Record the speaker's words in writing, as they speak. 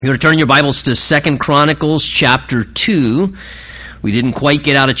You're going to turn your Bibles to 2 Chronicles chapter 2. We didn't quite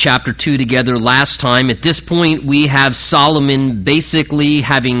get out of chapter 2 together last time. At this point, we have Solomon basically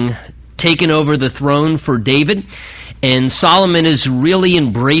having taken over the throne for David. And Solomon is really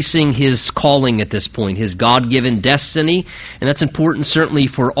embracing his calling at this point, his God-given destiny. And that's important certainly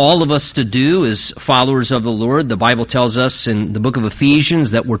for all of us to do as followers of the Lord. The Bible tells us in the book of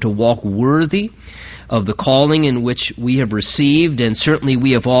Ephesians that we're to walk worthy of the calling in which we have received, and certainly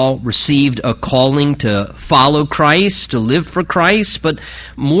we have all received a calling to follow Christ, to live for Christ. But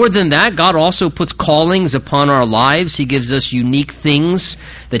more than that, God also puts callings upon our lives. He gives us unique things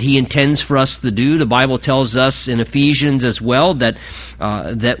that He intends for us to do. The Bible tells us in Ephesians as well that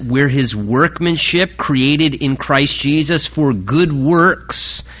we're His workmanship, created in Christ Jesus for good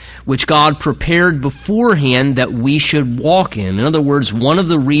works, which God prepared beforehand that we should walk in. In other words, one of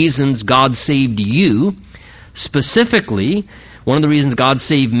the reasons God saved you specifically, one of the reasons God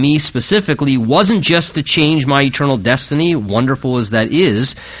saved me specifically, wasn't just to change my eternal destiny, wonderful as that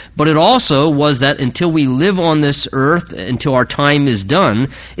is, but it also was that until we live on this earth, until our time is done,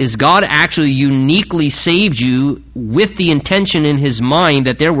 is God actually uniquely saved you with the intention in His mind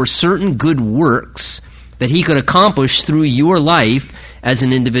that there were certain good works that He could accomplish through your life as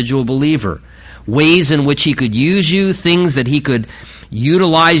an individual believer. Ways in which He could use you, things that He could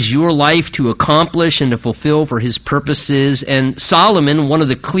utilize your life to accomplish and to fulfill for His purposes. And Solomon, one of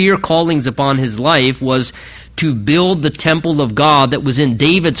the clear callings upon his life was to build the temple of God that was in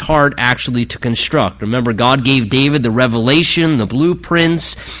David's heart actually to construct. Remember, God gave David the revelation, the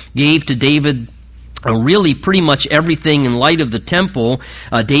blueprints, gave to David really pretty much everything in light of the temple.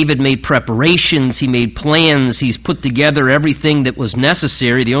 David made preparations, he made plans, he's put together everything that was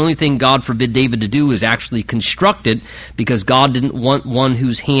necessary. The only thing God forbid David to do is actually construct it, because God didn't want one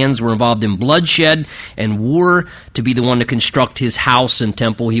whose hands were involved in bloodshed and war to be the one to construct his house and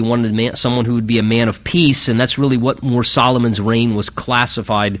temple. He wanted someone who would be a man of peace, and that's really what more Solomon's reign was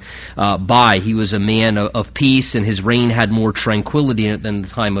classified by. He was a man of peace, and his reign had more tranquility in it than the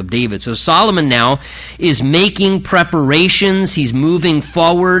time of David. So Solomon now is making preparations. He's moving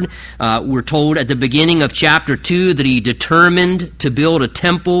forward. We're told at the beginning of chapter 2 that he determined to build a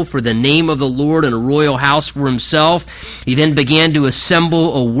temple for the name of the Lord and a royal house for himself. He then began to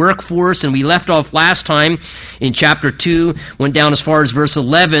assemble a workforce, and we left off last time in chapter 2, went down as far as verse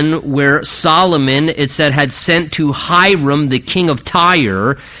 11, where Solomon, it said, had sent to Hiram, the king of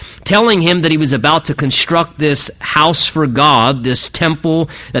Tyre, telling him that he was about to construct this house for God, this temple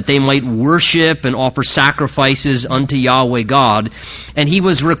that they might worship and offer sacrifices unto Yahweh God. And he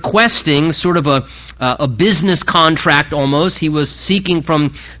was requesting sort of a business contract almost. He was seeking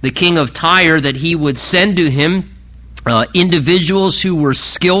from the king of Tyre that he would send to him individuals who were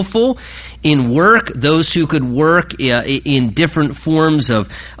skillful in work, those who could work in different forms of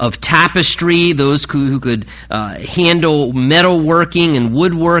tapestry, those who could handle metalworking and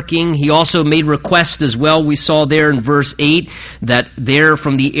woodworking. He also made requests as well. We saw there in verse 8 that there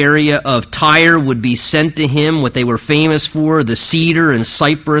from the area of Tyre would be sent to him what they were famous for, the cedar and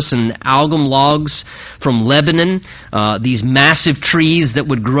cypress and algum logs from Lebanon, these massive trees that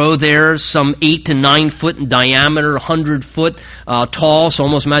would grow there, some 8 to 9 foot in diameter, 100 foot tall, so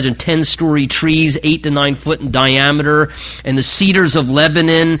almost imagine 10-story trees, 8 to 9 foot in diameter, and the cedars of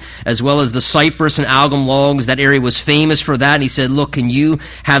Lebanon, as well as the cypress and algum logs. That area was famous for that. And he said, look, can you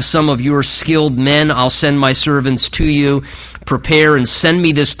have some of your skilled men? I'll send my servants to you. Prepare and send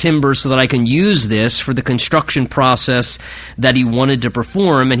me this timber so that I can use this for the construction process that he wanted to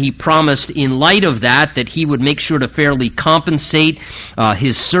perform. And he promised in light of that he would make sure to fairly compensate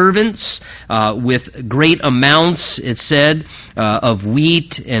his servants with great amounts, it said, of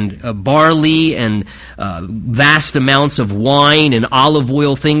wheat and barley and vast amounts of wine and olive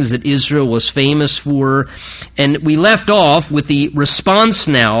oil, things that Israel was famous for. And we left off with the response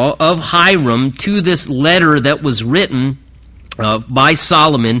now of Hiram to this letter that was written by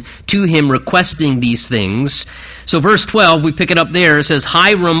Solomon to him requesting these things. So verse 12, we pick it up there. It says,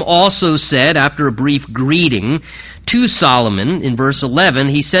 Hiram also said, after a brief greeting to Solomon, in verse 11,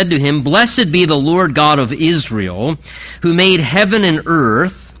 he said to him, Blessed be the Lord God of Israel, who made heaven and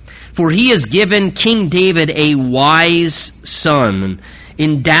earth, for he has given King David a wise son,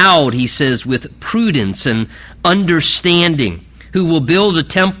 endowed, he says, with prudence and understanding, who will build a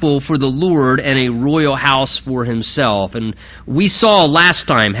temple for the Lord and a royal house for himself. And we saw last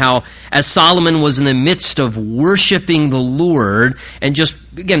time how, as Solomon was in the midst of worshiping the Lord and just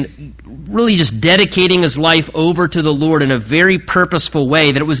again, really just dedicating his life over to the Lord in a very purposeful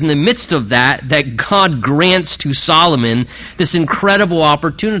way, that it was in the midst of that God grants to Solomon this incredible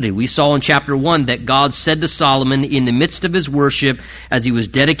opportunity. We saw in chapter 1 that God said to Solomon in the midst of his worship, as he was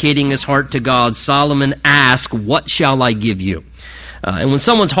dedicating his heart to God, Solomon asked, "What shall I give you?" And when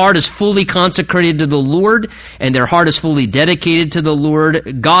someone's heart is fully consecrated to the Lord and their heart is fully dedicated to the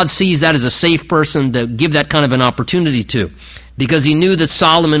Lord, God sees that as a safe person to give that kind of an opportunity to. Because he knew that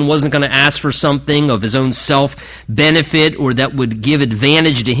Solomon wasn't going to ask for something of his own self-benefit or that would give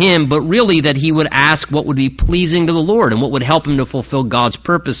advantage to him, but really that he would ask what would be pleasing to the Lord and what would help him to fulfill God's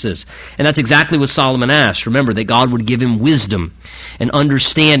purposes. And that's exactly what Solomon asked. Remember, that God would give him wisdom and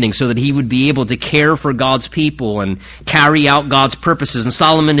understanding so that he would be able to care for God's people and carry out God's purposes. And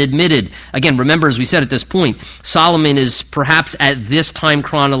Solomon admitted, again, remember, as we said at this point, Solomon is perhaps at this time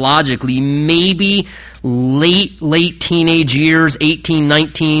chronologically maybe late teenage years, 18,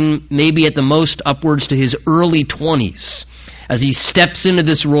 19, maybe at the most upwards to his early 20s, as he steps into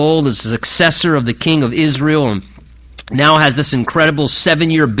this role as successor of the king of Israel and now has this incredible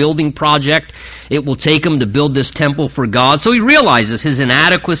 7-year building project. It will take him to build this temple for God. So he realizes his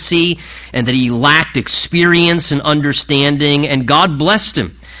inadequacy and that he lacked experience and understanding, and God blessed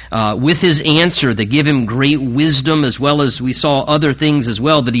him with his answer that give him great wisdom, as well as we saw other things as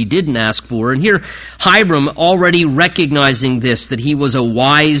well that he didn't ask for. And here Hiram, already recognizing this, that he was a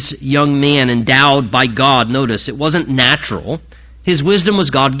wise young man endowed by God. Notice, it wasn't natural. His wisdom was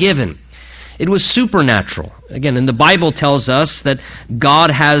God-given. It was supernatural. Again, and the Bible tells us that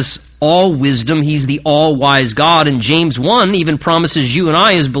God has all wisdom. He's the all-wise God. And James 1 even promises you and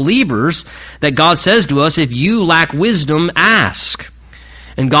I as believers that God says to us, if you lack wisdom, ask.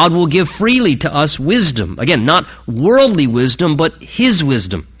 And God will give freely to us wisdom. Again, not worldly wisdom, but his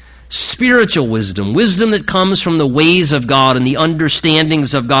wisdom. Spiritual wisdom. Wisdom that comes from the ways of God and the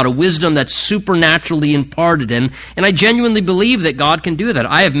understandings of God. A wisdom that's supernaturally imparted. And I genuinely believe that God can do that.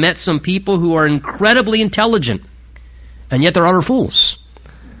 I have met some people who are incredibly intelligent, and yet they're utter fools.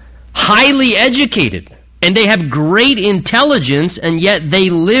 Highly educated, and they have great intelligence, and yet they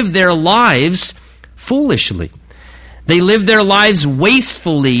live their lives foolishly. They live their lives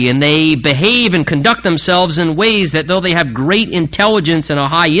wastefully, and they behave and conduct themselves in ways that, though they have great intelligence and a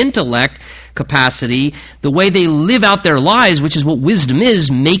high intellect capacity, the way they live out their lives, which is what wisdom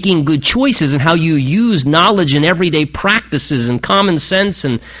is, making good choices and how you use knowledge in everyday practices and common sense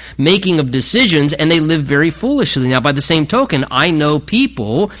and making of decisions, and they live very foolishly. Now, by the same token, I know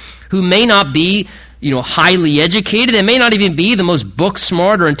people who may not be highly educated. They may not even be the most book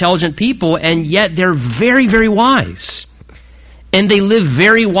smart or intelligent people, and yet they're very, very wise. And they live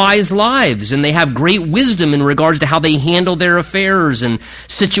very wise lives, and they have great wisdom in regards to how they handle their affairs and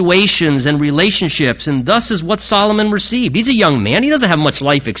situations and relationships, and thus is what Solomon received. He's a young man. He doesn't have much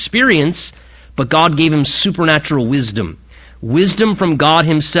life experience, but God gave him supernatural wisdom. Wisdom from God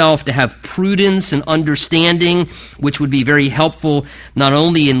himself to have prudence and understanding, which would be very helpful not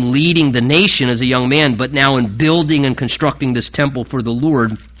only in leading the nation as a young man, but now in building and constructing this temple for the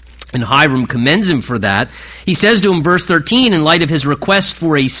Lord. And Hiram commends him for that. He says to him, verse 13, in light of his request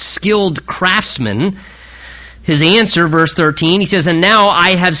for a skilled craftsman, his answer, verse 13, he says, and now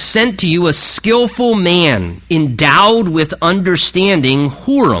I have sent to you a skillful man, endowed with understanding,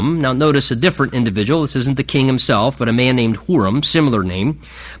 Huram. Now notice a different individual. This isn't the king himself, but a man named Huram, similar name.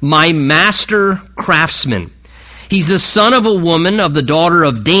 My master craftsman. He's the son of a woman of the daughter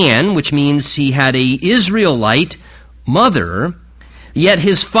of Dan, which means he had a Israelite mother. Yet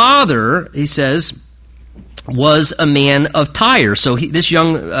his father, he says, was a man of Tyre. So this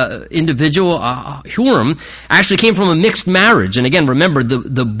young individual, Huram, actually came from a mixed marriage. And again, remember,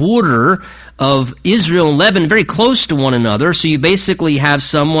 the border of Israel and Lebanon very close to one another. So you basically have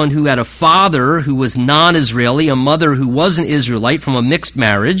someone who had a father who was non-Israeli, a mother who was an Israelite from a mixed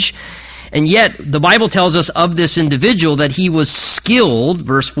marriage. And yet, the Bible tells us of this individual that he was skilled,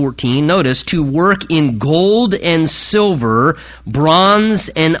 verse 14, notice, to work in gold and silver, bronze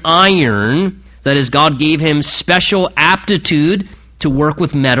and iron. That is, God gave him special aptitude to work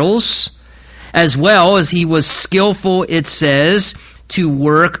with metals, as well as he was skillful, it says, to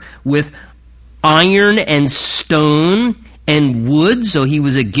work with iron and stone and wood. So he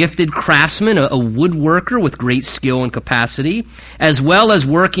was a gifted craftsman, a woodworker with great skill and capacity, as well as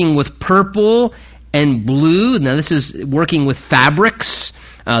working with purple and blue. Now this is working with fabrics.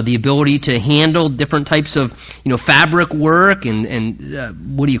 The ability to handle different types of, fabric work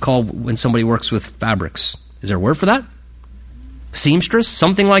and what do you call when somebody works with fabrics? Is there a word for that? Seamstress?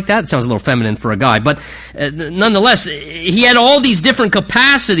 Something like that? It sounds a little feminine for a guy. But nonetheless, he had all these different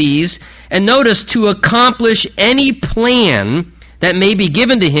capacities, and notice, to accomplish any plan that may be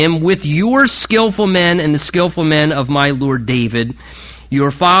given to him with your skillful men and the skillful men of my Lord David,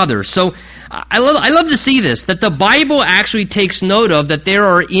 your father. So I love to see this, that the Bible actually takes note of that there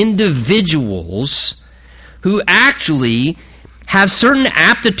are individuals who actually have certain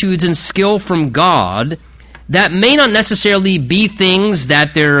aptitudes and skill from God that may not necessarily be things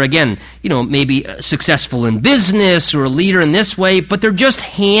that they're, again, maybe successful in business or a leader in this way, but they're just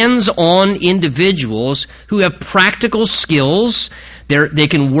hands-on individuals who have practical skills. They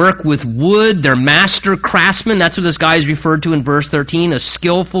can work with wood. They're master craftsmen. That's what this guy is referred to in verse 13, a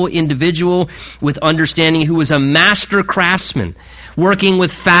skillful individual with understanding who is a master craftsman, working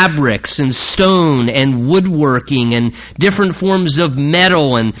with fabrics and stone and woodworking and different forms of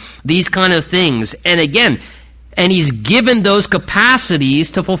metal and these kind of things. And again, he's given those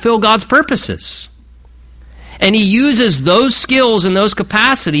capacities to fulfill God's purposes. And he uses those skills and those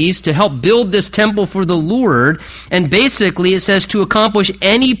capacities to help build this temple for the Lord. And basically it says to accomplish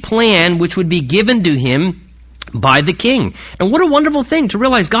any plan which would be given to him by the king. And what a wonderful thing to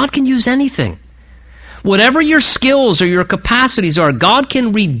realize God can use anything. Whatever your skills or your capacities are, God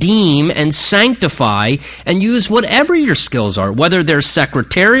can redeem and sanctify and use whatever your skills are, whether they're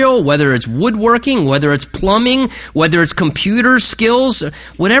secretarial, whether it's woodworking, whether it's plumbing, whether it's computer skills,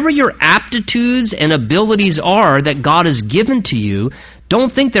 whatever your aptitudes and abilities are that God has given to you,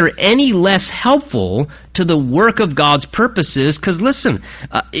 don't think they're any less helpful to the work of God's purposes. Because listen,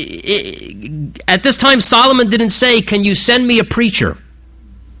 at this time Solomon didn't say, "Can you send me a preacher?"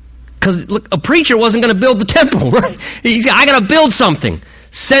 Because look, a preacher wasn't going to build the temple, right? He said, "I got to build something.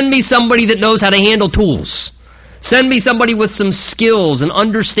 Send me somebody that knows how to handle tools. Send me somebody with some skills and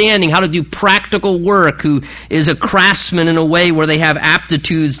understanding how to do practical work, who is a craftsman in a way where they have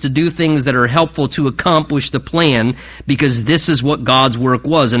aptitudes to do things that are helpful to accomplish the plan, because this is what God's work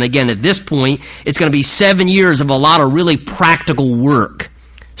was." And again, at this point, it's going to be 7 years of a lot of really practical work.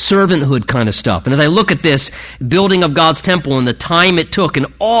 Servanthood kind of stuff. And as I look at this building of God's temple and the time it took and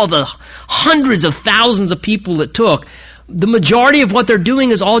all the hundreds of thousands of people it took, the majority of what they're doing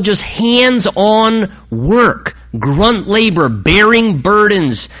is all just hands-on work, grunt labor, bearing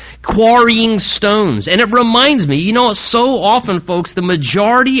burdens, quarrying stones. And it reminds me, so often, folks, the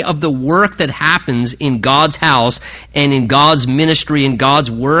majority of the work that happens in God's house and in God's ministry and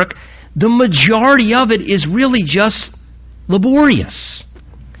God's work, the majority of it is really just laborious.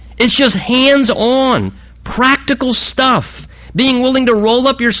 It's just hands-on, practical stuff, being willing to roll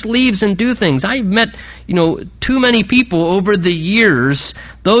up your sleeves and do things. I've met, too many people over the years,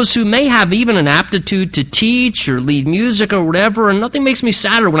 those who may have even an aptitude to teach or lead music or whatever, and nothing makes me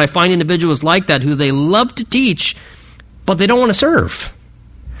sadder when I find individuals like that who they love to teach, but they don't want to serve.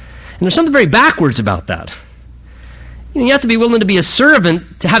 And there's something very backwards about that. You have to be willing to be a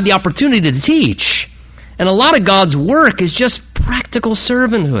servant to have the opportunity to teach. And a lot of God's work is just practical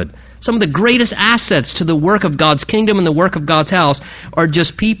servanthood. Some of the greatest assets to the work of God's kingdom and the work of God's house are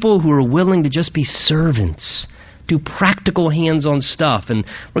just people who are willing to just be servants, do practical hands-on stuff. And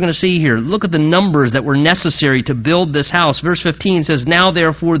we're going to see here, look at the numbers that were necessary to build this house. Verse 15 says, "Now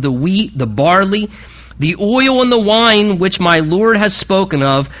therefore the wheat, the barley, the oil and the wine which my Lord has spoken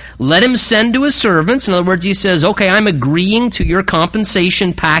of, let him send to his servants." In other words, he says, okay, I'm agreeing to your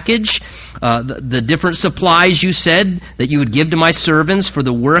compensation package, the different supplies you said that you would give to my servants for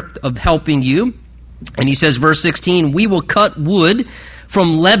the work of helping you. And he says, verse 16, "We will cut wood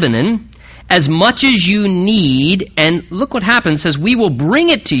from Lebanon as much as you need." And look what happens. It says, "We will bring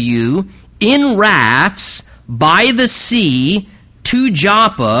it to you in rafts by the sea to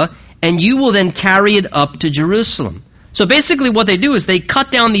Joppa, and you will then carry it up to Jerusalem." So basically what they do is they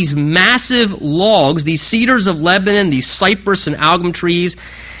cut down these massive logs, these cedars of Lebanon, these cypress and algum trees,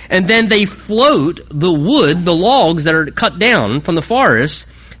 and then they float the wood, the logs that are cut down from the forest,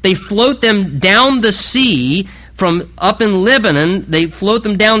 they float them down the sea from up in Lebanon, they float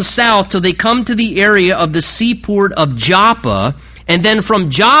them down south till they come to the area of the seaport of Joppa, and then from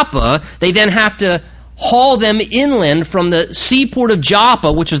Joppa, they then have to haul them inland from the seaport of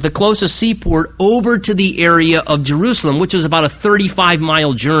Joppa, which is the closest seaport, over to the area of Jerusalem, which is about a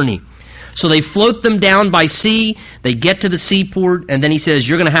 35-mile journey. So they float them down by sea, they get to the seaport, and then he says,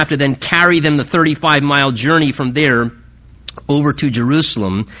 you're going to have to then carry them the 35-mile journey from there over to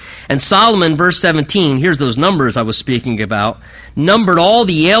Jerusalem. And Solomon, verse 17, here's those numbers I was speaking about, numbered all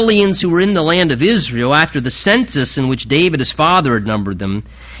the aliens who were in the land of Israel after the census in which David his father had numbered them,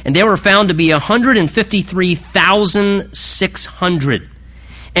 and they were found to be 153,600.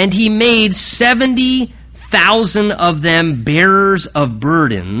 And he made 70,000 of them bearers of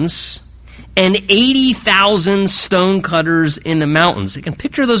burdens, and 80,000 stonecutters in the mountains. You can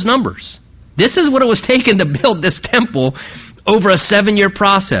picture those numbers. This is what it was taken to build this temple over a 7-year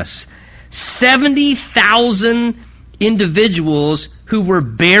process. 70,000 individuals who were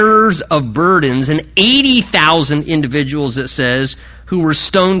bearers of burdens, and 80,000 individuals, it says, who were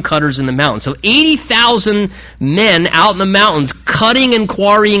stone cutters in the mountains. So 80,000 men out in the mountains cutting and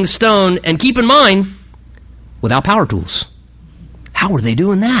quarrying stone, and keep in mind, without power tools. How are they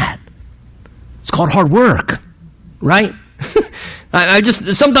doing that? It's called hard work, right?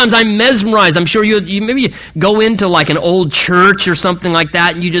 Sometimes I'm mesmerized. I'm sure you maybe go into like an old church or something like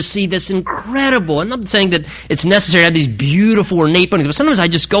that, and you just see this incredible. I'm not saying that it's necessary to have these beautiful ornate buildings, but sometimes I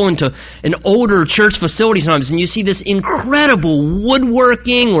just go into an older church facility sometimes, and you see this incredible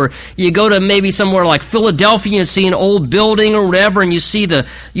woodworking, or you go to maybe somewhere like Philadelphia and see an old building or whatever, and you see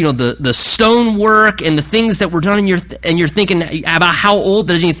the stonework and the things that were done, and you're thinking about how old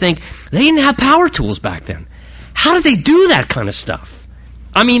that is, and you think they didn't have power tools back then. How did they do that kind of stuff?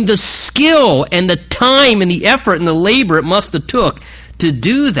 I mean, the skill and the time and the effort and the labor it must have took to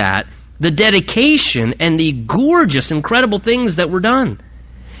do that, the dedication and the gorgeous, incredible things that were done.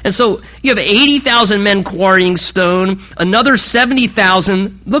 And so you have 80,000 men quarrying stone, another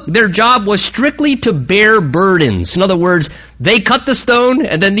 70,000. Look, their job was strictly to bear burdens. In other words, they cut the stone,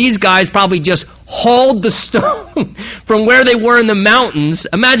 and then these guys probably just hauled the stone from where they were in the mountains.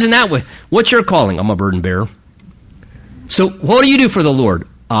 Imagine that way. What's your calling? I'm a burden bearer. So what do you do for the Lord?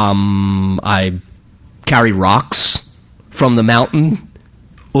 I carry rocks from the mountain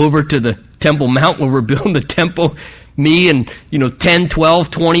over to the Temple Mount where we're building the temple. Me and 10, 12,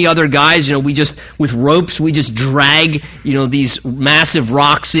 20 other guys, we just with ropes we just drag these massive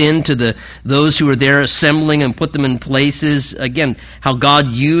rocks into those who are there assembling and put them in places. Again, how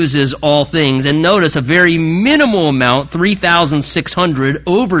God uses all things. And notice a very minimal amount, 3,600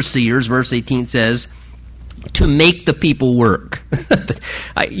 overseers, verse 18 says, to make the people work.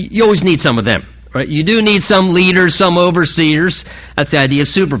 You always need some of them, right? You do need some leaders, some overseers. That's the idea of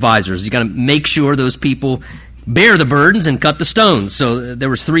supervisors. You got to make sure those people bear the burdens and cut the stones. So there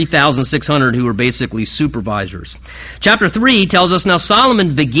was 3,600 who were basically supervisors. Chapter 3 tells us, now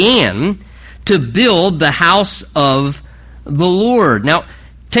Solomon began to build the house of the Lord. Now,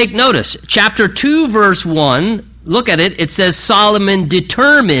 take notice. Chapter 2, verse 1, look at it. It says Solomon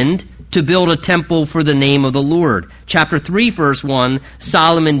determined to build a temple for the name of the Lord. Chapter 3, verse 1,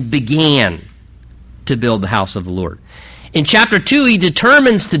 Solomon began to build the house of the Lord. In chapter 2, he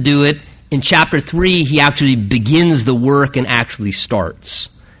determines to do it. In chapter 3, he actually begins the work and actually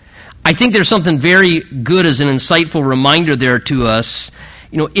starts. I think there's something very good as an insightful reminder there to us.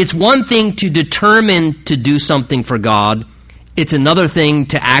 It's one thing to determine to do something for God. It's another thing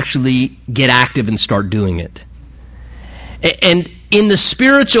to actually get active and start doing it. And in the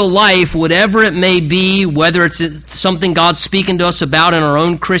spiritual life, whatever it may be, whether it's something God's speaking to us about in our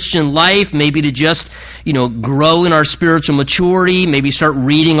own Christian life, maybe to just, grow in our spiritual maturity, maybe start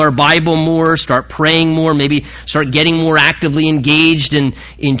reading our Bible more, start praying more, maybe start getting more actively engaged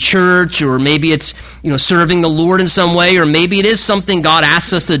in church, or maybe it's, serving the Lord in some way, or maybe it is something God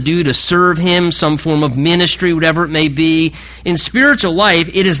asks us to do to serve Him, some form of ministry, whatever it may be. In spiritual life,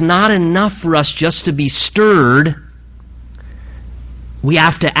 it is not enough for us just to be stirred. We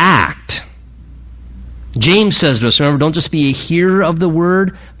have to act. James says to us, remember, don't just be a hearer of the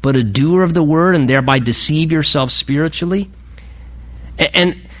word, but a doer of the word, and thereby deceive yourself spiritually.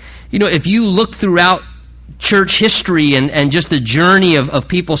 And if you look throughout church history and just the journey of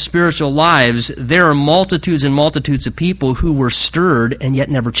people's spiritual lives, there are multitudes and multitudes of people who were stirred and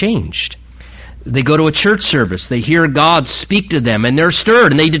yet never changed. They go to a church service, they hear God speak to them, and they're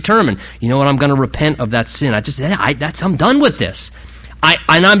stirred, and they determine, I'm going to repent of that sin. I'm done with this.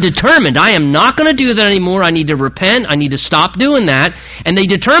 And I'm determined. I am not going to do that anymore. I need to repent. I need to stop doing that. And they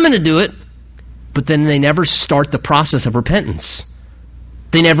determine to do it, but then they never start the process of repentance.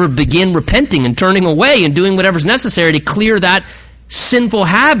 They never begin repenting and turning away and doing whatever's necessary to clear that sinful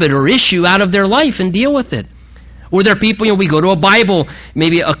habit or issue out of their life and deal with it. Or there are people, we go to a Bible,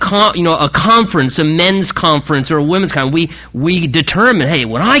 maybe a conference, a men's conference or a women's conference. We determine, hey,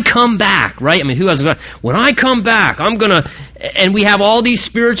 when I come back, right? Who hasn't? When I come back, I'm going to, and we have all these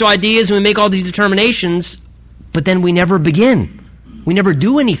spiritual ideas and we make all these determinations, but then we never begin. We never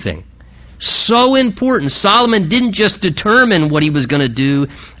do anything. So important. Solomon didn't just determine what he was going to do.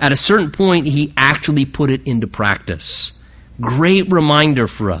 At a certain point, he actually put it into practice. Great reminder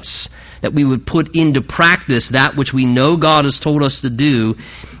for us that we would put into practice that which we know God has told us to do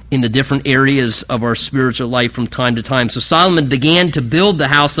in the different areas of our spiritual life from time to time. So Solomon began to build the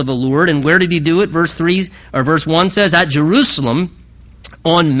house of the Lord, and where did he do it? Verse 1 says, at Jerusalem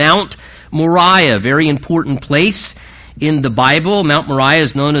on Mount Moriah, very important place in the Bible. Mount Moriah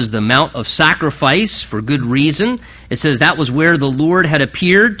is known as the Mount of Sacrifice for good reason. It says that was where the Lord had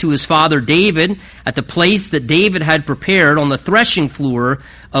appeared to his father David at the place that David had prepared on the threshing floor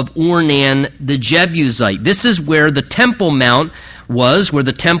of Ornan the Jebusite. This is where the Temple Mount was, where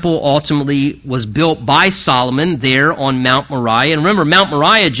the temple ultimately was built by Solomon there on Mount Moriah. And remember, Mount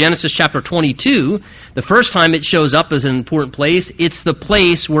Moriah, Genesis chapter 22, the first time it shows up as an important place, it's the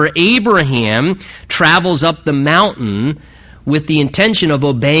place where Abraham travels up the mountain with the intention of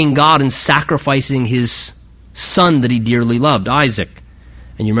obeying God and sacrificing his son that he dearly loved, Isaac.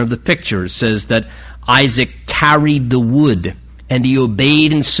 And you remember the picture. It says that Isaac carried the wood, and he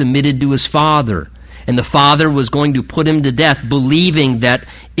obeyed and submitted to his father. And the father was going to put him to death, believing that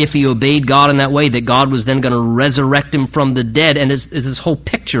if he obeyed God in that way, that God was then going to resurrect him from the dead. And it's this whole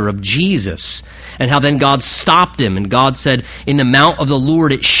picture of Jesus and how then God stopped him. And God said, in the mount of the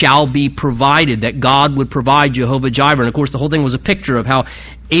Lord it shall be provided, that God would provide Jehovah Jireh. And of course, the whole thing was a picture of how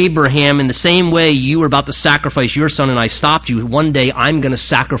Abraham, in the same way you were about to sacrifice your son and I stopped you, one day I'm going to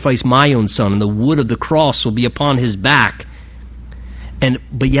sacrifice my own son, and the wood of the cross will be upon his back.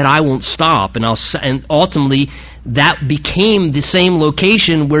 But yet I won't stop, and ultimately that became the same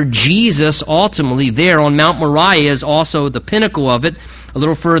location where Jesus ultimately there on Mount Moriah is also the pinnacle of it. A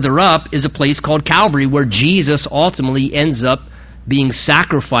little further up is a place called Calvary where Jesus ultimately ends up being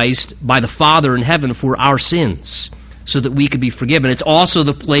sacrificed by the Father in heaven for our sins so that we could be forgiven. It's also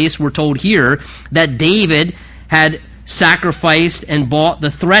the place, we're told here, that David had sacrificed and bought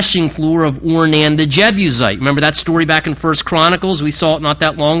the threshing floor of Ornan the Jebusite. Remember that story back in 1 Chronicles? We saw it not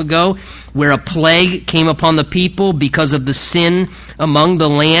that long ago, where a plague came upon the people because of the sin among the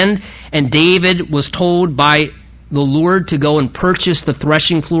land, and David was told by the Lord to go and purchase the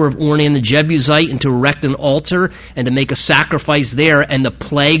threshing floor of Ornan the Jebusite and to erect an altar and to make a sacrifice there, and the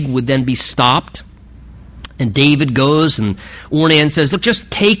plague would then be stopped. And David goes, and Ornan says, look,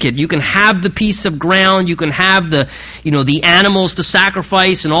 just take it. You can have the piece of ground. You can have the animals to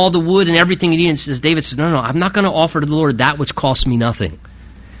sacrifice and all the wood and everything you need. And David says, no, I'm not going to offer to the Lord that which costs me nothing.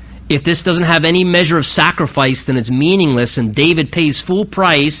 If this doesn't have any measure of sacrifice, then it's meaningless. And David pays full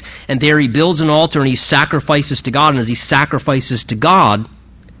price, and there he builds an altar and he sacrifices to God. And as he sacrifices to God,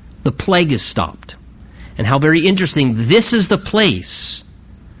 the plague is stopped. And how very interesting, this is the place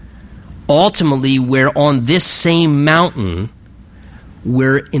ultimately where on this same mountain,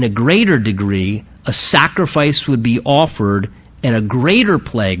 where in a greater degree a sacrifice would be offered and a greater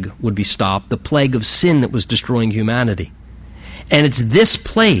plague would be stopped, the plague of sin that was destroying humanity. And it's this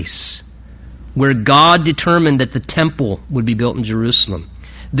place where God determined that the temple would be built in Jerusalem.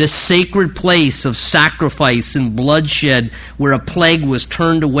 This sacred place of sacrifice and bloodshed where a plague was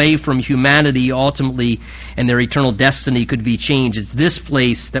turned away from humanity ultimately and their eternal destiny could be changed. It's this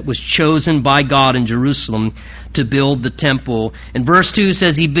place that was chosen by God in Jerusalem to build the temple. And verse 2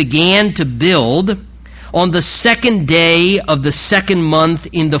 says, he began to build on the second day of the second month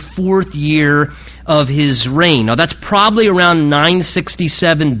in the 4th year of his reign. Now that's probably around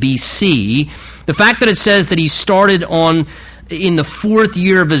 967 BC. The fact that it says that he started in the 4th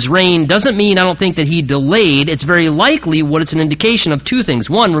year of his reign doesn't mean, I don't think, that he delayed. It's very likely what it's an indication of two things.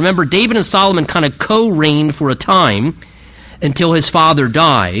 One, remember, David and Solomon kind of co-reigned for a time until his father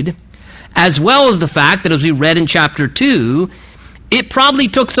died, as well as the fact that, as we read in chapter 2, it probably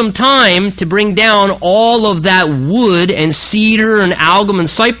took some time to bring down all of that wood and cedar and algum and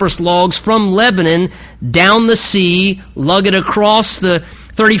cypress logs from Lebanon down the sea, lug it across the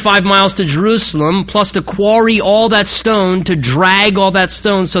 35 miles to Jerusalem, plus to quarry all that stone, to drag all that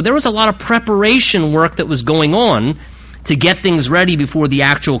stone. So there was a lot of preparation work that was going on to get things ready before the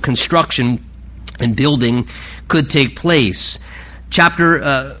actual construction and building could take place.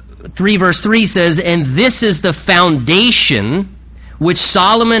 Chapter 3, verse 3 says, and this is the foundation which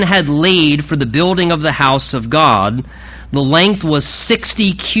Solomon had laid for the building of the house of God. The length was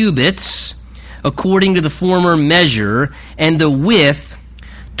 60 cubits, according to the former measure, and the width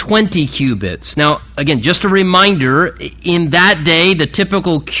 20 cubits. Now, again, just a reminder, in that day, the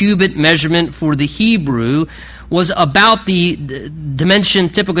typical cubit measurement for the Hebrew was about the dimension,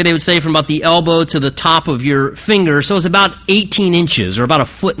 typically they would say from about the elbow to the top of your finger, so it was about 18 inches, or about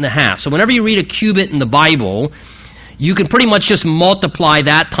 1.5 feet. So whenever you read a cubit in the Bible, you can pretty much just multiply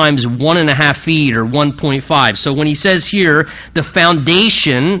that times 1.5 feet or 1.5. So when he says here, the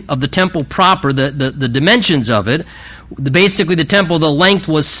foundation of the temple proper, the dimensions of it, basically the temple, the length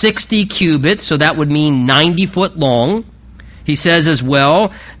was 60 cubits, so that would mean 90 foot long. He says as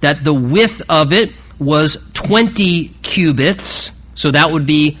well that the width of it was 20 cubits, so that would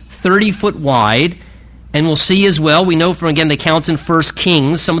be 30 foot wide. And we'll see as well, we know from, again, the accounts in 1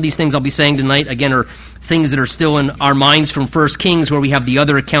 Kings, some of these things I'll be saying tonight, again, are things that are still in our minds from 1 Kings, where we have the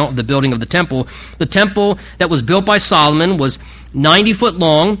other account of the building of the temple that was built by Solomon was 90 foot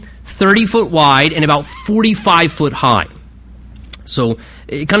long, 30 foot wide, and about 45 foot high. So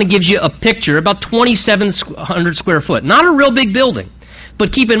it kind of gives you a picture, about 2,700 square foot. Not a real big building.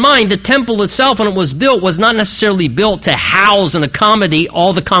 But keep in mind, the temple itself, when it was built, was not necessarily built to house and accommodate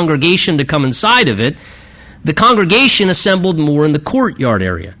all the congregation to come inside of it. The congregation assembled more in the courtyard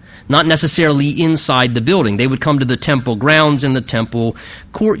area, not necessarily inside the building. They would come to the temple grounds in the temple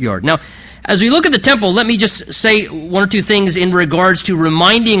courtyard. Now, as we look at the temple, let me just say one or two things in regards to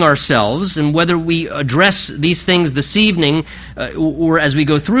reminding ourselves, and whether we address these things this evening or as we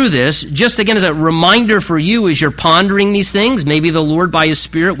go through this, just again as a reminder for you as you're pondering these things. Maybe the Lord by His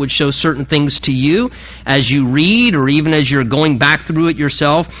Spirit would show certain things to you as you read, or even as you're going back through it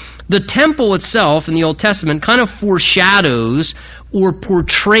yourself. The temple itself in the Old Testament kind of foreshadows or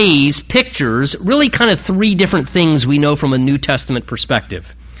portrays, pictures, really kind of three different things we know from a New Testament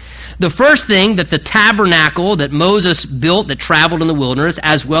perspective. The first thing, that the tabernacle that Moses built that traveled in the wilderness,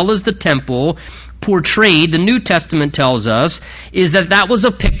 as well as the temple, portrayed, the New Testament tells us, is that was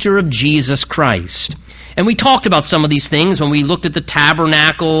a picture of Jesus Christ. And we talked about some of these things when we looked at the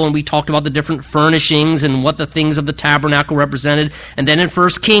tabernacle, and we talked about the different furnishings and what the things of the tabernacle represented. And then in 1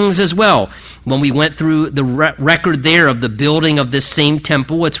 Kings as well, when we went through the record there of the building of this same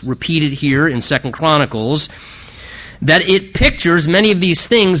temple, it's repeated here in 2 Chronicles, that it pictures many of these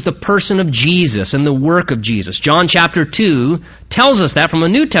things, the person of Jesus and the work of Jesus. John chapter 2 tells us that from a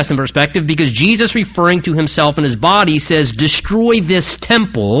New Testament perspective, because Jesus, referring to Himself and His body, says, "Destroy this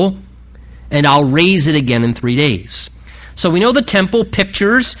temple, and I'll raise it again in 3 days." So we know the temple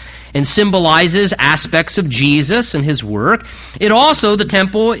pictures and symbolizes aspects of Jesus and His work. The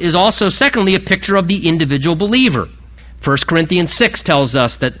temple is also, secondly, a picture of the individual believer. 1 Corinthians 6 tells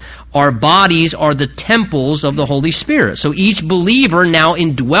us that our bodies are the temples of the Holy Spirit. So each believer now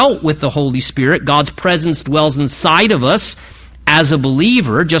indwelt with the Holy Spirit, God's presence dwells inside of us as a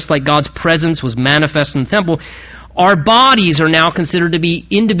believer, just like God's presence was manifest in the temple. Our bodies are now considered to be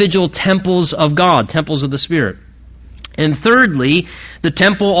individual temples of God, temples of the Spirit. And thirdly, the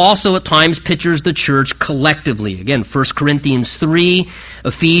temple also at times pictures the church collectively. Again, 1 Corinthians 3,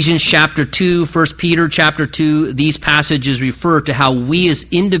 Ephesians chapter 2, 1 Peter chapter 2, these passages refer to how we as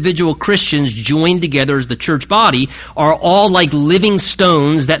individual Christians joined together as the church body are all like living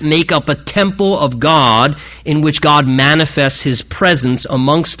stones that make up a temple of God in which God manifests His presence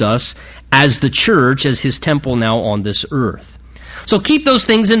amongst us as the church, as His temple now on this earth. So keep those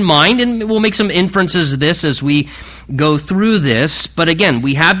things in mind, and we'll make some inferences of this as we go through this. But again,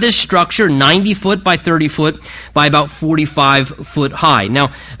 we have this structure, 90 foot by 30 foot by about 45 foot high. Now,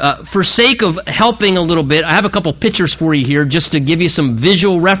 for sake of helping a little bit, I have a couple pictures for you here just to give you some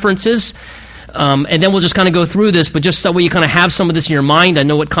visual references. And then we'll just kind of go through this, but just so you kind of have some of this in your mind. I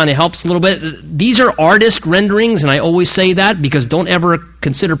know it kind of helps a little bit. These are artist renderings, and I always say that because don't ever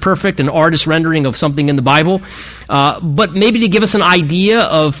consider perfect an artist rendering of something in the Bible. But maybe to give us an idea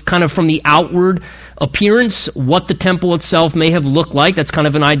of kind of from the outward appearance, what the temple itself may have looked like. That's kind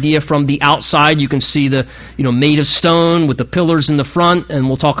of an idea from the outside. You can see the, made of stone with the pillars in the front, and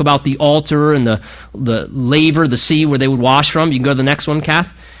we'll talk about the altar and the laver, the sea where they would wash from. You can go to the next one,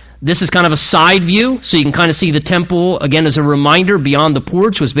 Kath. This is kind of a side view, so you can kind of see the temple, again, as a reminder, beyond the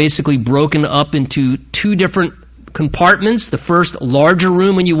porch was basically broken up into two different compartments. The first larger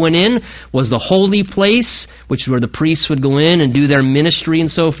room when you went in was the holy place, which is where the priests would go in and do their ministry and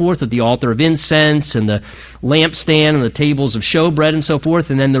so forth, at the altar of incense and the lampstand and the tables of showbread and so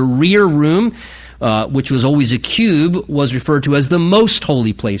forth. And then the rear room, which was always a cube, was referred to as the most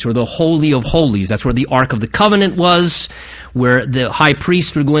holy place, or the Holy of Holies. That's where the Ark of the Covenant was, where the high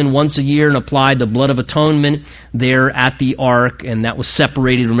priest would go in once a year and apply the blood of atonement there at the Ark, and that was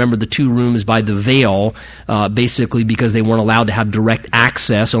separated, remember, the two rooms by the veil, basically because they weren't allowed to have direct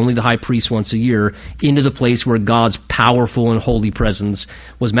access, only the high priest once a year, into the place where God's powerful and holy presence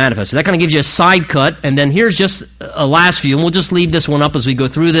was manifested. That kind of gives you a side cut, and then here's just a last view, and we'll just leave this one up as we go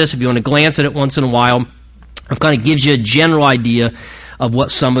through this. If you want to glance at it once in a while, it kind of gives you a general idea of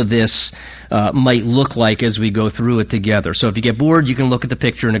what some of this might look like as we go through it together. So if you get bored, you can look at the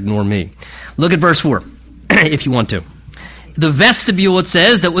picture and ignore me. Look at verse 4, if you want to. The vestibule, it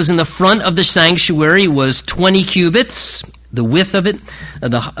says, that was in the front of the sanctuary was 20 cubits. The width of it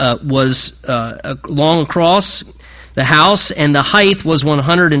was long across the house, and the height was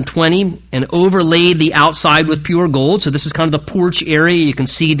 120, and overlaid the outside with pure gold. So this is kind of the porch area you can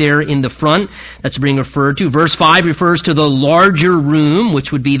see there in the front. That's being referred to. Verse 5 refers to the larger room,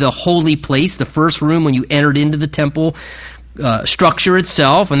 which would be the holy place, the first room when you entered into the temple structure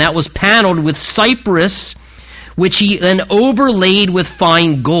itself, and that was paneled with cypress, which he then overlaid with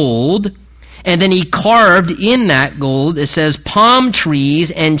fine gold. And then he carved in that gold, it says, palm trees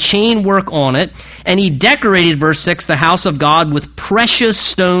and chain work on it. And he decorated, verse 6, the house of God with precious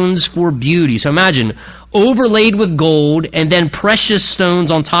stones for beauty. So imagine, overlaid with gold and then precious stones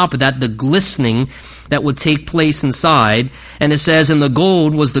on top of that, the glistening that would take place inside. And it says, and the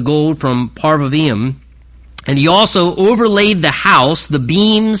gold was the gold from Parvaim. And he also overlaid the house, the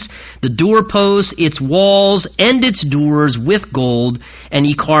beams, the doorposts, its walls, and its doors with gold, and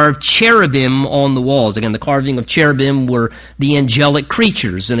he carved cherubim on the walls. Again, the carving of cherubim were the angelic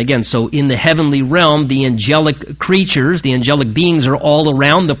creatures. And again, so in the heavenly realm, the angelic creatures, the angelic beings are all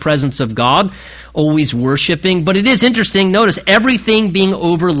around the presence of God, always worshiping. But it is interesting, notice everything being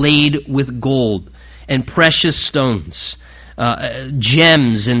overlaid with gold and precious stones.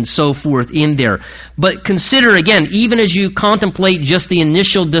 Gems and so forth in there. But consider again, even as you contemplate just the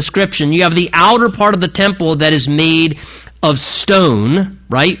initial description, you have the outer part of the temple that is made of stone,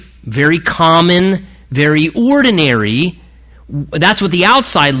 right? Very common, very ordinary. That's what the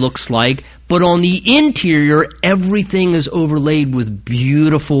outside looks like. But on the interior, everything is overlaid with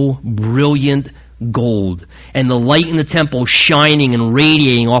beautiful, brilliant gold, and the light in the temple shining and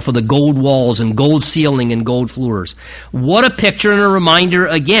radiating off of the gold walls and gold ceiling and gold floors. What a picture and a reminder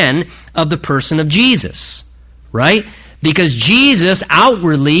again of the person of Jesus, right? Because Jesus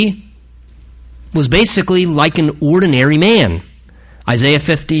outwardly was basically like an ordinary man. Isaiah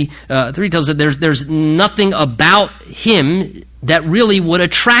 53 tells us there's nothing about him that really would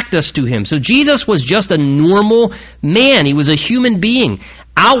attract us to him. So Jesus was just a normal man. He was a human being.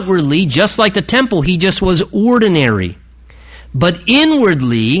 Outwardly, just like the temple, he just was ordinary. But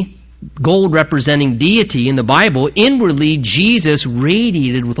inwardly, gold representing deity in the Bible, inwardly Jesus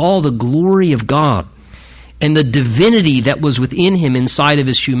radiated with all the glory of God and the divinity that was within him inside of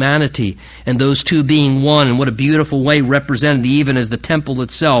his humanity, and those two being one. And what a beautiful way represented even as the temple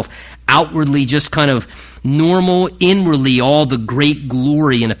itself, outwardly just kind of normal, inwardly all the great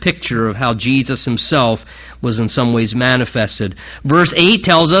glory, and a picture of how Jesus himself was in some ways manifested. Verse 8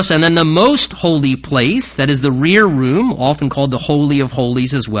 tells us, and then the most holy place, that is the rear room, often called the Holy of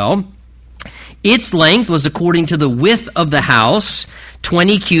Holies as well, its length was according to the width of the house,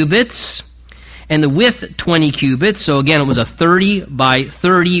 20 cubits, and the width 20 cubits. So again, it was a 30 by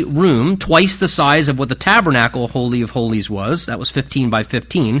 30 room, twice the size of what the tabernacle Holy of Holies was. That was 15 by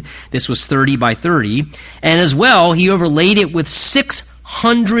 15. This was 30 by 30. And as well, he overlaid it with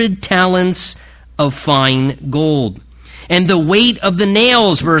 600 talents of fine gold. And the weight of the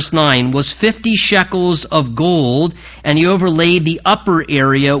nails, verse 9, was 50 shekels of gold, and he overlaid the upper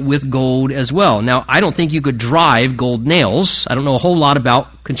area with gold as well. Now, I don't think you could drive gold nails. I don't know a whole lot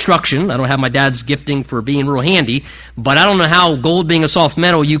about construction. I don't have my dad's gifting for being real handy, but I don't know how gold being a soft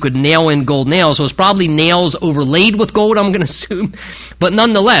metal, you could nail in gold nails. So it's probably nails overlaid with gold, I'm going to assume. But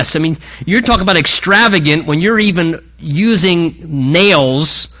nonetheless, I mean, you're talking about extravagant when you're even using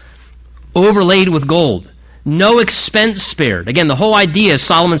nails overlaid with gold. No expense spared. Again, the whole idea,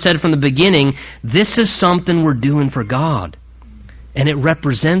 Solomon said from the beginning, this is something we're doing for God. And it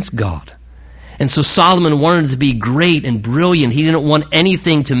represents God. And so Solomon wanted it to be great and brilliant. He didn't want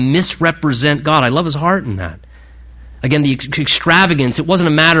anything to misrepresent God. I love his heart in that. Again, the extravagance, it wasn't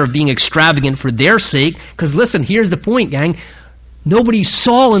a matter of being extravagant for their sake. Because listen, here's the point, gang. Nobody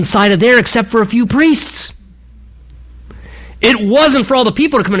saw inside of there except for a few priests. It wasn't for all the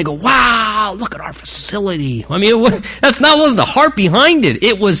people to come in and go, wow, look at our facility. I mean, wasn't the heart behind it.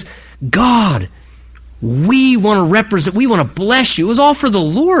 It was, God, we want to represent, we want to bless you. It was all for the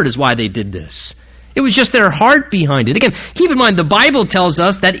Lord is why they did this. It was just their heart behind it. Again, keep in mind, the Bible tells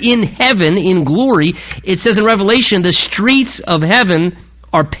us that in heaven, in glory, it says in Revelation, the streets of heaven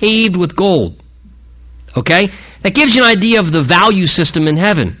are paved with gold. Okay? That gives you an idea of the value system in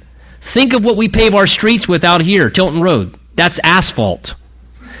heaven. Think of what we pave our streets with out here, Tilton Road. That's asphalt.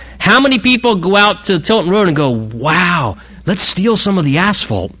 How many people go out to Tilton Road and go, wow, let's steal some of the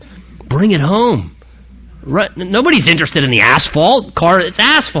asphalt, bring it home? Right? Nobody's interested in the asphalt. It's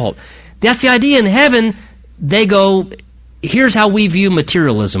asphalt. That's the idea. In heaven, they go, here's how we view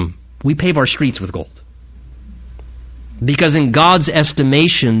materialism. We pave our streets with gold. Because in God's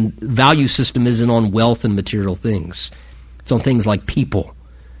estimation, value system isn't on wealth and material things. It's on things like people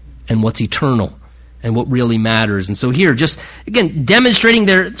and what's eternal and what really matters. And so here, just, again, demonstrating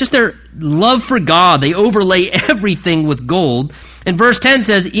their love for God. They overlay everything with gold. And verse 10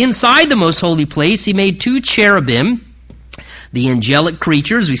 says, inside the most holy place, he made 2 cherubim. The angelic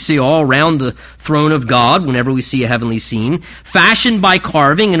creatures we see all around the throne of God whenever we see a heavenly scene, fashioned by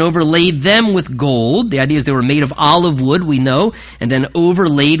carving and overlaid them with gold. The idea is they were made of olive wood, we know, and then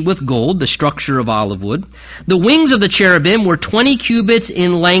overlaid with gold, the structure of olive wood. The wings of the cherubim were 20 cubits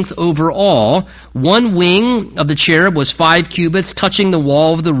in length over all. One wing of the cherub was 5 cubits, touching the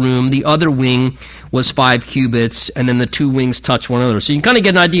wall of the room. The other wing was 5 cubits, and then the 2 wings touch one another. So you can kind of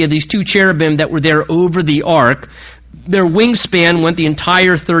get an idea of these 2 cherubim that were there over the ark. Their wingspan went the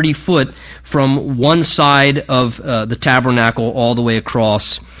entire 30 foot from one side of the tabernacle all the way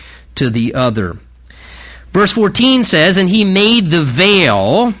across to the other. Verse 14 says, "And he made the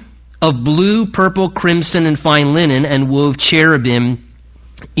veil of blue, purple, crimson, and fine linen, and wove cherubim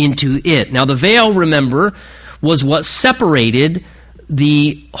into it." Now the veil, remember, was what separated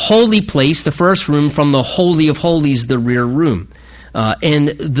the holy place, the first room, from the Holy of Holies, the rear room. And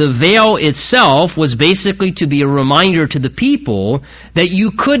the veil itself was basically to be a reminder to the people that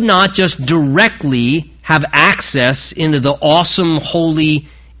you could not just directly have access into the awesome, holy,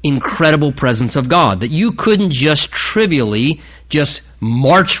 incredible presence of God. That you couldn't just trivially just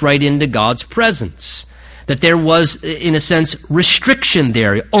march right into God's presence. That there was, in a sense, restriction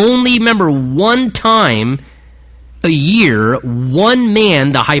there. Only, remember, one time a year, one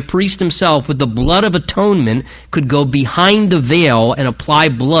man, the high priest himself, with the blood of atonement, could go behind the veil and apply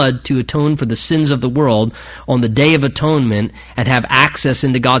blood to atone for the sins of the world on the Day of Atonement and have access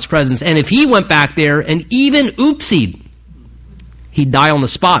into God's presence. And if he went back there and even oopsied, he'd die on the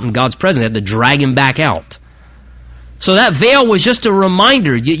spot in God's presence. They had to drag him back out. So that veil was just a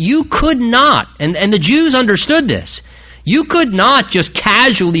reminder. You could not, and the Jews understood this, you could not just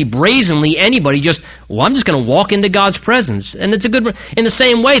casually, brazenly, anybody just, well, I'm just going to walk into God's presence. And it's a good, in the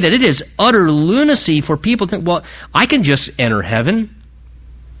same way that it is utter lunacy for people to think, well, I can just enter heaven.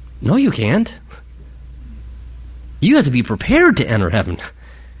 No, you can't. You have to be prepared to enter heaven.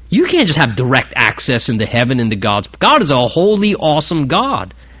 You can't just have direct access into heaven, into God's. God is a holy, awesome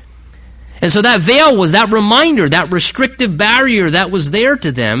God. And so that veil was that reminder, that restrictive barrier that was there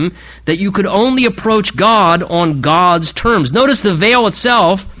to them, that you could only approach God on God's terms. Notice the veil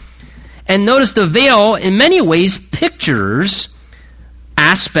itself, and notice the veil in many ways pictures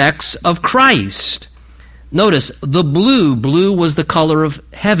aspects of Christ. Notice the blue. Blue was the color of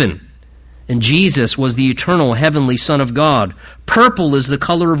heaven, and Jesus was the eternal heavenly Son of God. Purple is the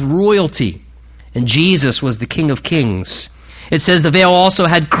color of royalty, and Jesus was the King of Kings. It says the veil also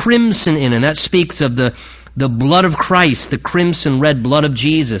had crimson in it, and that speaks of the blood of Christ, the crimson red blood of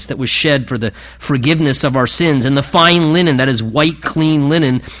Jesus that was shed for the forgiveness of our sins. And the fine linen, that is white, clean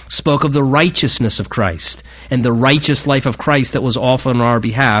linen, spoke of the righteousness of Christ and the righteous life of Christ that was offered on our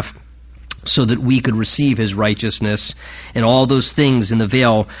behalf so that we could receive his righteousness. And all those things in the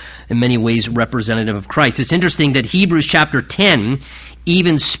veil, in many ways, representative of Christ. It's interesting that Hebrews chapter 10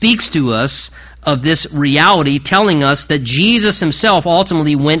 even speaks to us of this reality, telling us that Jesus himself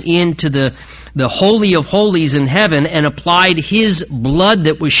ultimately went into the Holy of Holies in heaven and applied his blood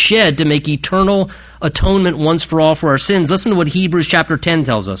that was shed to make eternal atonement once for all for our sins. Listen to what Hebrews chapter 10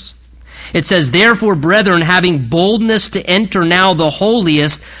 tells us. It says, "Therefore, brethren, having boldness to enter now the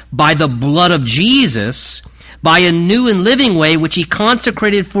holiest by the blood of Jesus, by a new and living way which he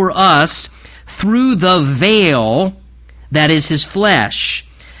consecrated for us through the veil, that is his flesh.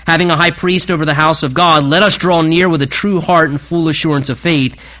 Having a high priest over the house of God, let us draw near with a true heart and full assurance of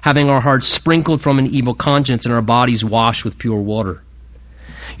faith, having our hearts sprinkled from an evil conscience and our bodies washed with pure water."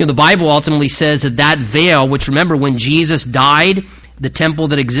 You know, the Bible ultimately says that veil, which, remember, when Jesus died, the temple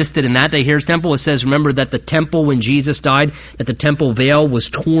that existed in that day, here's temple, it says, remember that the temple when Jesus died, that the temple veil was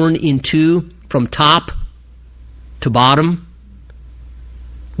torn in two from top to bottom.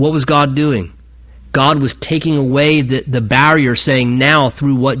 What was God doing? God was taking away the barrier, saying now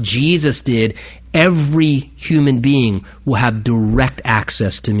through what Jesus did, every human being will have direct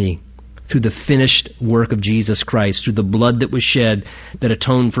access to me through the finished work of Jesus Christ, through the blood that was shed that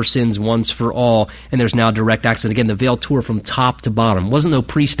atoned for sins once for all, and there's now direct access. Again, the veil tore from top to bottom. There wasn't no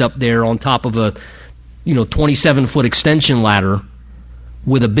priest up there on top of a 27-foot extension ladder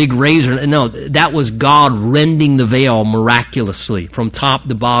with a big razor. No, that was God rending the veil miraculously from top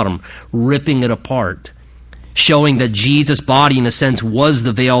to bottom, ripping it apart, showing that Jesus' body, in a sense, was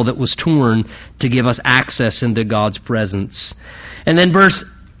the veil that was torn to give us access into God's presence. And then verse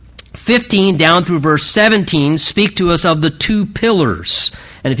 15 down through verse 17 speak to us of the 2 pillars.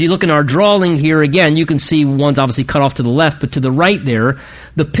 And if you look in our drawing here again, you can see one's obviously cut off to the left, but to the right there,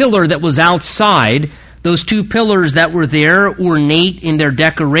 the pillar that was outside, those 2 pillars that were there, ornate in their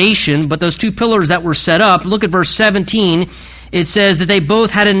decoration, but those 2 pillars that were set up, look at verse 17, it says that they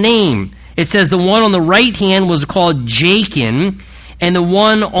both had a name. It says the one on the right hand was called Jachin, and the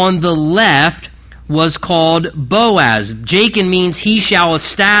one on the left was called Boaz. Jachin means he shall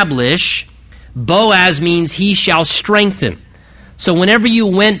establish. Boaz means he shall strengthen. So whenever you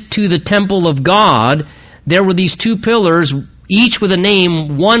went to the temple of God, there were these two pillars, each with a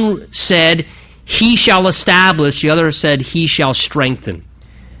name. One said, he shall establish. The other said, he shall strengthen.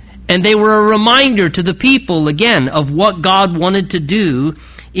 And they were a reminder to the people, again, of what God wanted to do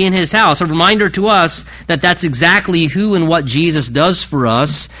in his house. A reminder to us that that's exactly who and what Jesus does for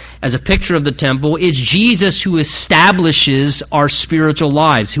us as a picture of the temple. It's Jesus who establishes our spiritual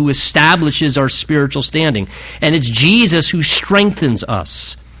lives, who establishes our spiritual standing. And it's Jesus who strengthens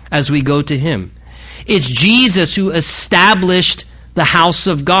us as we go to him. It's Jesus who established the house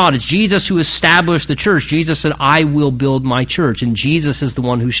of God. It's Jesus who established the church. Jesus said, I will build my church. And Jesus is the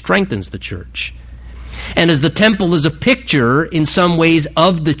one who strengthens the church. And as the temple is a picture, in some ways,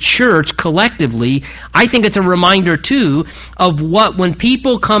 of the church collectively, I think it's a reminder, too, of what, when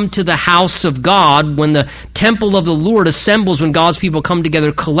people come to the house of God, when the temple of the Lord assembles, when God's people come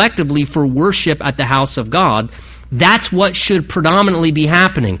together collectively for worship at the house of God, that's what should predominantly be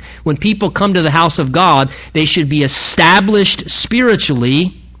happening. When people come to the house of God, they should be established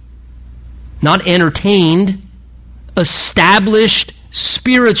spiritually, not entertained, established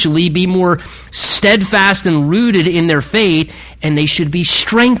spiritually, be more steadfast and rooted in their faith, and they should be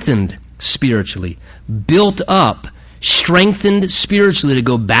strengthened spiritually, built up, strengthened spiritually to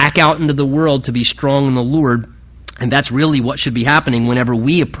go back out into the world to be strong in the Lord. And that's really what should be happening whenever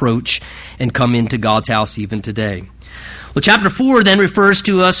we approach and come into God's house even today. Well, chapter 4 then refers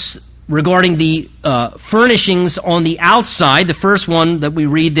to us regarding the furnishings on the outside. The first one that we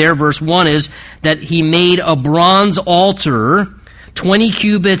read there, verse 1, is that he made a bronze altar 20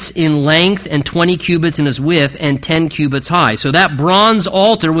 cubits in length and 20 cubits in its width and 10 cubits high. So that bronze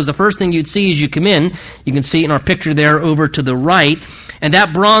altar was the first thing you'd see as you come in. You can see it in our picture there over to the right. And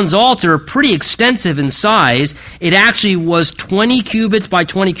that bronze altar, pretty extensive in size, it actually was 20 cubits by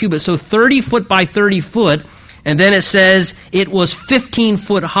 20 cubits, so 30 foot by 30 foot. And then it says it was 15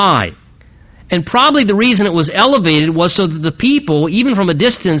 foot high. And probably the reason it was elevated was so that the people, even from a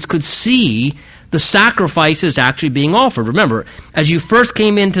distance, could see the sacrifices actually being offered. Remember, as you first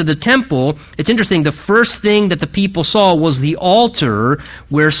came into the temple, it's interesting, the first thing that the people saw was the altar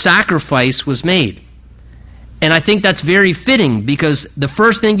where sacrifice was made. And I think that's very fitting, because the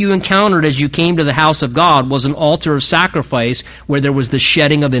first thing you encountered as you came to the house of God was an altar of sacrifice where there was the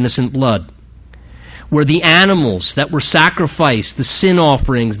shedding of innocent blood, where the animals that were sacrificed, the sin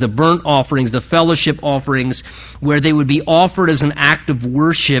offerings, the burnt offerings, the fellowship offerings, where they would be offered as an act of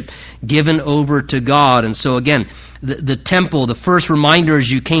worship given over to God. And so again, the temple, the first reminder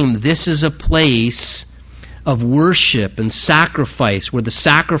as you came, this is a place of worship and sacrifice, where the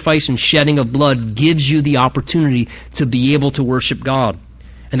sacrifice and shedding of blood gives you the opportunity to be able to worship God.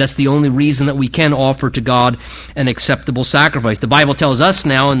 And that's the only reason that we can offer to God an acceptable sacrifice. The Bible tells us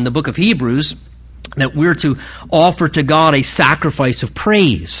now in the book of Hebrews that we're to offer to God a sacrifice of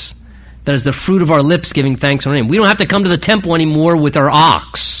praise. That is the fruit of our lips giving thanks unto Him. We don't have to come to the temple anymore with our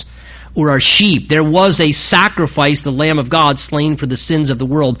ox or our sheep. There was a sacrifice, the Lamb of God, slain for the sins of the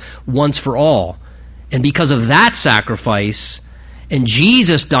world once for all. And because of that sacrifice, and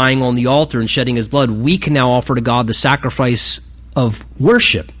Jesus dying on the altar and shedding His blood, we can now offer to God the sacrifice of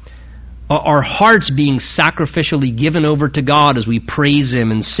worship. Our hearts being sacrificially given over to God as we praise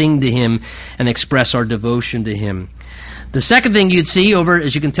Him and sing to Him and express our devotion to Him. The second thing you'd see over,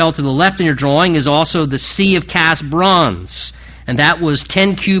 as you can tell to the left in your drawing, is also the sea of cast bronze. And that was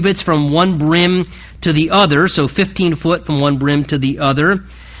 10 cubits from one brim to the other, so 15 foot from one brim to the other.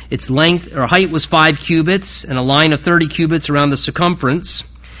 Its length or height was 5 cubits, and a line of 30 cubits around the circumference.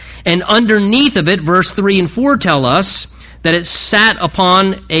 And underneath of it, verse 3 and 4 tell us that it sat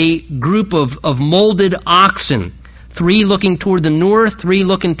upon a group of molded oxen, 3 looking toward the north, 3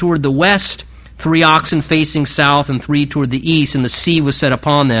 looking toward the west, 3 oxen facing south, and 3 toward the east, and the sea was set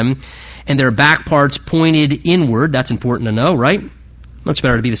upon them, and their back parts pointed inward. That's important to know, right? Much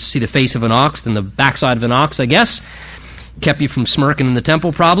better to see the face of an ox than the backside of an ox, I guess. Kept you from smirking in the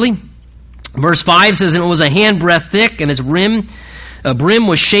temple, probably. Verse 5 says, and it was a handbreadth thick, and its brim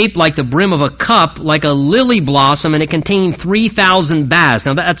was shaped like the brim of a cup, like a lily blossom, and it contained 3,000 baths.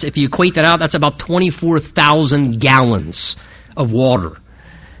 Now, that's, if you equate that out, that's about 24,000 gallons of water.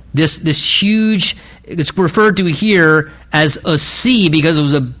 This huge, it's referred to here as a sea because it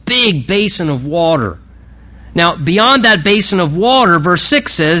was a big basin of water. Now, beyond that basin of water, verse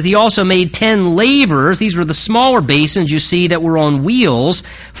 6 says, he also made 10 lavers. These were the smaller basins you see that were on wheels,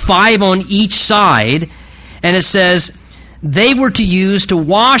 5 on each side. And it says they were to use to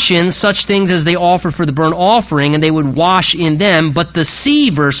wash in such things as they offered for the burnt offering, and they would wash in them. But the sea,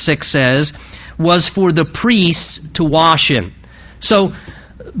 verse 6 says, was for the priests to wash in. So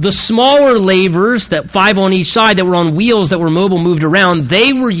the smaller lavers, that 5 on each side that were on wheels that were mobile, moved around,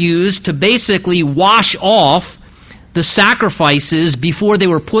 they were used to basically wash off the sacrifices before they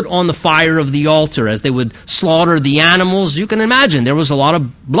were put on the fire of the altar. As they would slaughter the animals, you can imagine there was a lot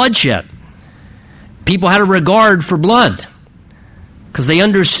of bloodshed. People had a regard for blood because they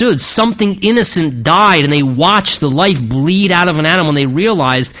understood something innocent died, and they watched the life bleed out of an animal, and they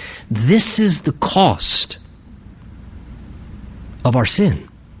realized this is the cost of our sin.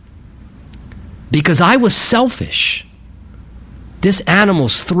 Because I was selfish. This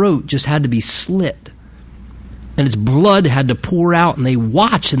animal's throat just had to be slit, and its blood had to pour out, and they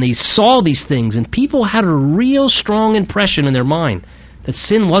watched and they saw these things, and people had a real strong impression in their mind that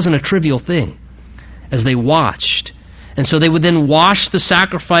sin wasn't a trivial thing as they watched. And so they would then wash the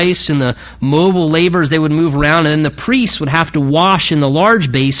sacrifice in the mobile lavers. They would move around, and then the priests would have to wash in the large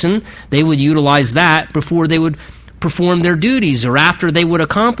basin. They would utilize that before they would perform their duties, or after they would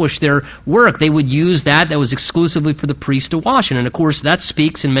accomplish their work. They would use that was exclusively for the priest to wash in. And of course, that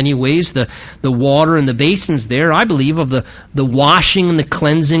speaks in many ways, the water and the basins there, I believe, of the washing and the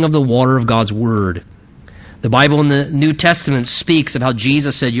cleansing of the water of God's Word. The Bible in the New Testament speaks of how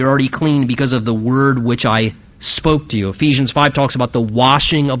Jesus said, "You're already clean because of the word which I spoke to you." Ephesians 5 talks about the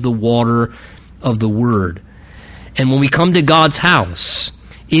washing of the water of the Word. And when we come to God's house,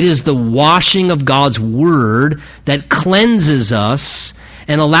 it is the washing of God's Word that cleanses us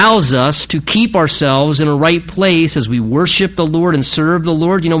and allows us to keep ourselves in a right place as we worship the Lord and serve the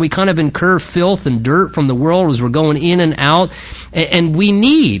Lord. You know, we kind of incur filth and dirt from the world as we're going in and out, and we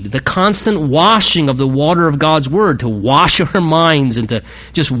need the constant washing of the water of God's Word to wash our minds and to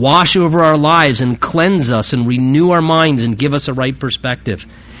just wash over our lives and cleanse us and renew our minds and give us a right perspective.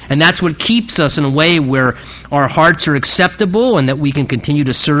 And that's what keeps us in a way where our hearts are acceptable and that we can continue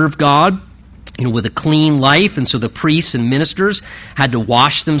to serve God, with a clean life. And so the priests and ministers had to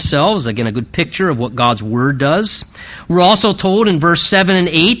wash themselves. Again, a good picture of what God's Word does. We're also told in verse 7 and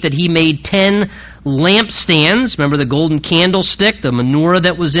 8 that he made 10 lampstands. Remember the golden candlestick, the menorah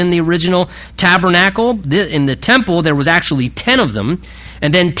that was in the original tabernacle? In the temple, there was actually 10 of them.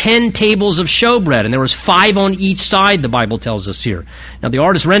 And then 10 tables of showbread. And there was 5 on each side, the Bible tells us here. Now, the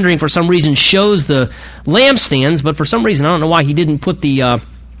artist rendering, for some reason, shows the lampstands, but for some reason, I don't know why he didn't put the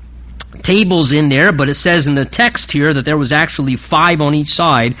tables in there, but it says in the text here that there was actually 5 on each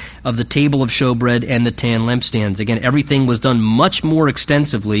side of the table of showbread and the 10 lampstands. Again, everything was done much more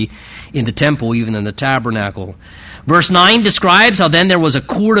extensively in the temple, even in the tabernacle. Verse 9 describes how then there was a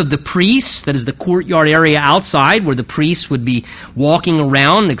court of the priests, that is the courtyard area outside where the priests would be walking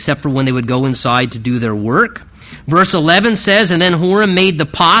around, except for when they would go inside to do their work. Verse 11 says, "And then Huram made the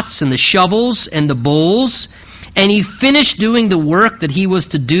pots and the shovels and the bowls, and he finished doing the work that he was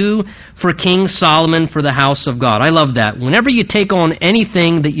to do for King Solomon for the house of God." I love that. Whenever you take on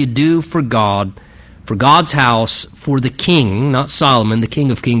anything that you do for God, for God's house, for the king, not Solomon, the King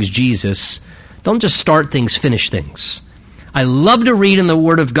of Kings, Jesus, don't just start things, finish things. I love to read in the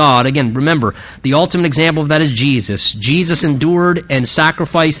Word of God. Again, remember, the ultimate example of that is Jesus. Jesus endured and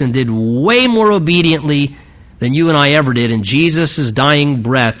sacrificed and did way more obediently than you and I ever did. In Jesus' dying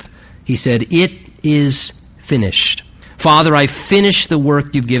breath, he said, "It is finished. Father, I finished the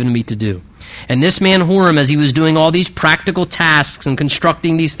work you've given me to do." And this man Huram, as he was doing all these practical tasks and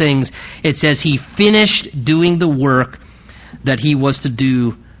constructing these things, it says he finished doing the work that he was to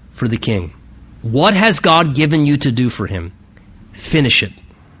do for the king. What has God given you to do for him? Finish it.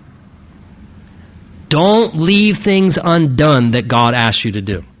 Don't leave things undone that God asks you to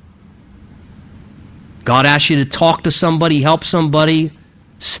do. God asks you to talk to somebody, help somebody,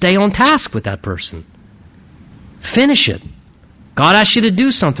 stay on task with that person. Finish it. God asks you to do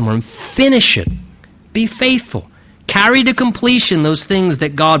something for him. Finish it. Be faithful. Carry to completion those things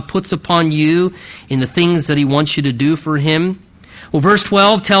that God puts upon you in the things that he wants you to do for him. Well, verse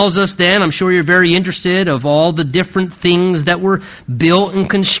 12 tells us then, I'm sure you're very interested, of all the different things that were built and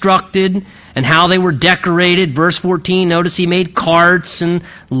constructed and how they were decorated. Verse 14, notice he made carts and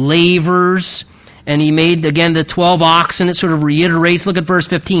lavers. And he made, again, the 12 oxen. It sort of reiterates. Look at verse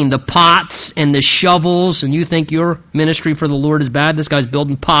 15. The pots and the shovels. And you think your ministry for the Lord is bad? This guy's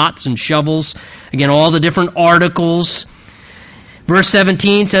building pots and shovels. Again, all the different articles. Verse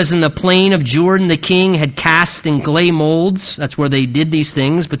 17 says, "In the plain of Jordan the king had cast in clay molds." That's where they did these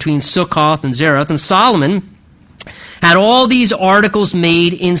things, between Sukkoth and Zareth. And Solomon had all these articles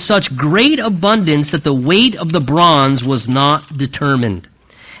made in such great abundance that the weight of the bronze was not determined.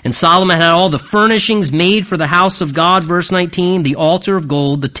 And Solomon had all the furnishings made for the house of God, verse 19, the altar of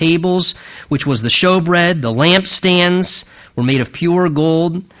gold, the tables, which was the showbread, the lampstands were made of pure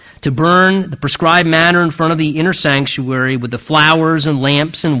gold, to burn the prescribed manner in front of the inner sanctuary with the flowers and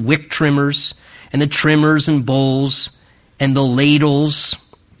lamps and wick trimmers and the trimmers and bowls and the ladles,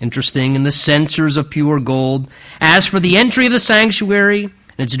 interesting, and the censers of pure gold. As for the entry of the sanctuary and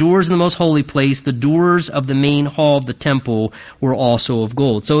its doors in the most holy place, the doors of the main hall of the temple were also of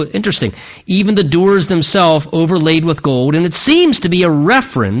gold. So interesting. Even the doors themselves overlaid with gold, and it seems to be a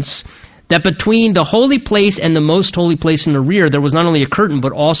reference that between the holy place and the most holy place in the rear, there was not only a curtain,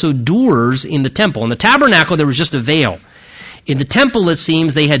 but also doors in the temple. In the tabernacle, there was just a veil. In the temple, it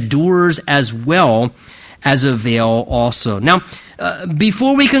seems, they had doors as well as a veil also. Now,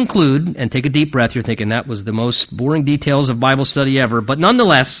 before we conclude, and take a deep breath, you're thinking that was the most boring details of Bible study ever, but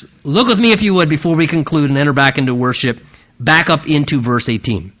nonetheless, look with me if you would before we conclude and enter back into worship, back up into verse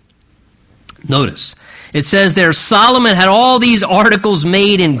 18. Notice, it says there, Solomon had all these articles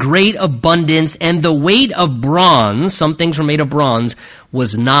made in great abundance, and the weight of bronze, some things were made of bronze,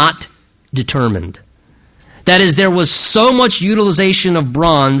 was not determined. That is, there was so much utilization of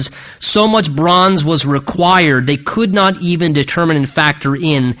bronze, so much bronze was required, they could not even determine and factor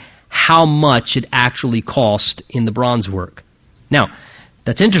in how much it actually cost in the bronze work. Now,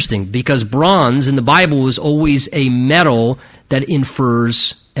 that's interesting because bronze in the Bible was always a metal that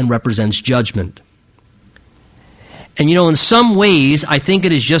infers and represents judgment. And in some ways, I think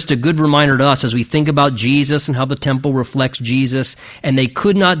it is just a good reminder to us as we think about Jesus and how the temple reflects Jesus, and they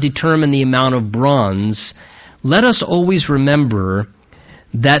could not determine the amount of bronze. Let us always remember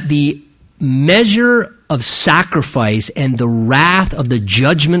that the measure of sacrifice and the wrath of the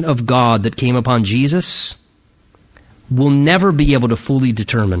judgment of God that came upon Jesus will never be able to fully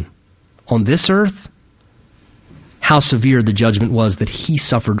determine on this earth how severe the judgment was that he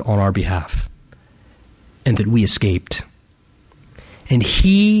suffered on our behalf and that we escaped. And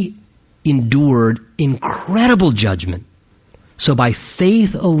he endured incredible judgment. So by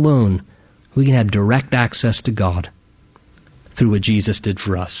faith alone, we can have direct access to God through what Jesus did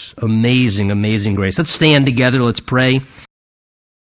for us. Amazing, amazing grace. Let's stand together. Let's pray.